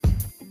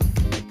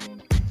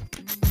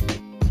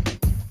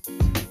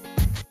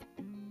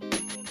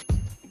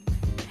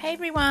Hey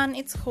everyone,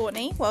 it's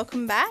Courtney.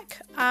 Welcome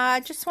back.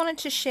 I just wanted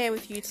to share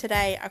with you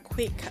today a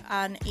quick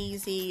and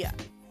easy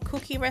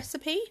cookie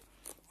recipe.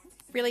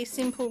 Really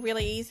simple,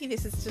 really easy.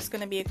 This is just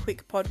going to be a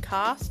quick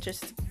podcast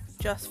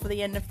just for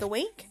the end of the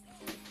week.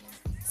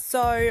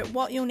 So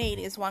what you'll need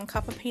is 1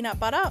 cup of peanut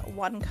butter,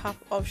 1 cup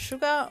of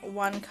sugar,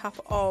 1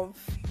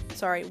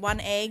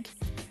 egg,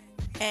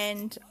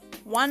 and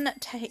 1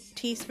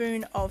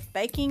 teaspoon of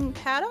baking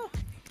powder.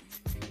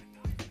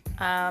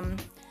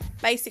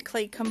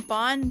 Basically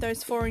combine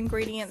those 4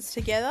 ingredients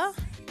together,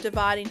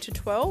 divide into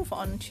 12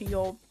 onto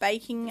your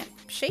baking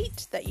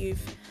sheet that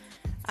you've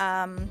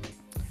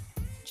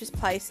just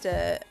placed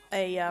a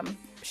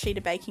sheet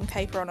of baking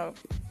paper on an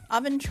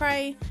oven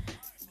tray,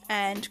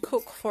 and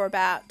cook for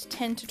about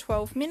 10 to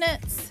 12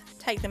 minutes.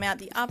 Take them out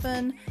the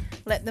oven,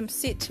 let them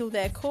sit till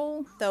they're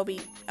cool. They'll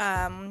be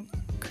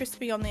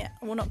crispy on the,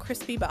 well, not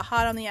crispy but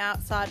hard on the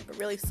outside, but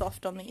really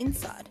soft on the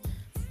inside.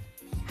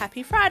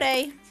 Happy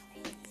Friday!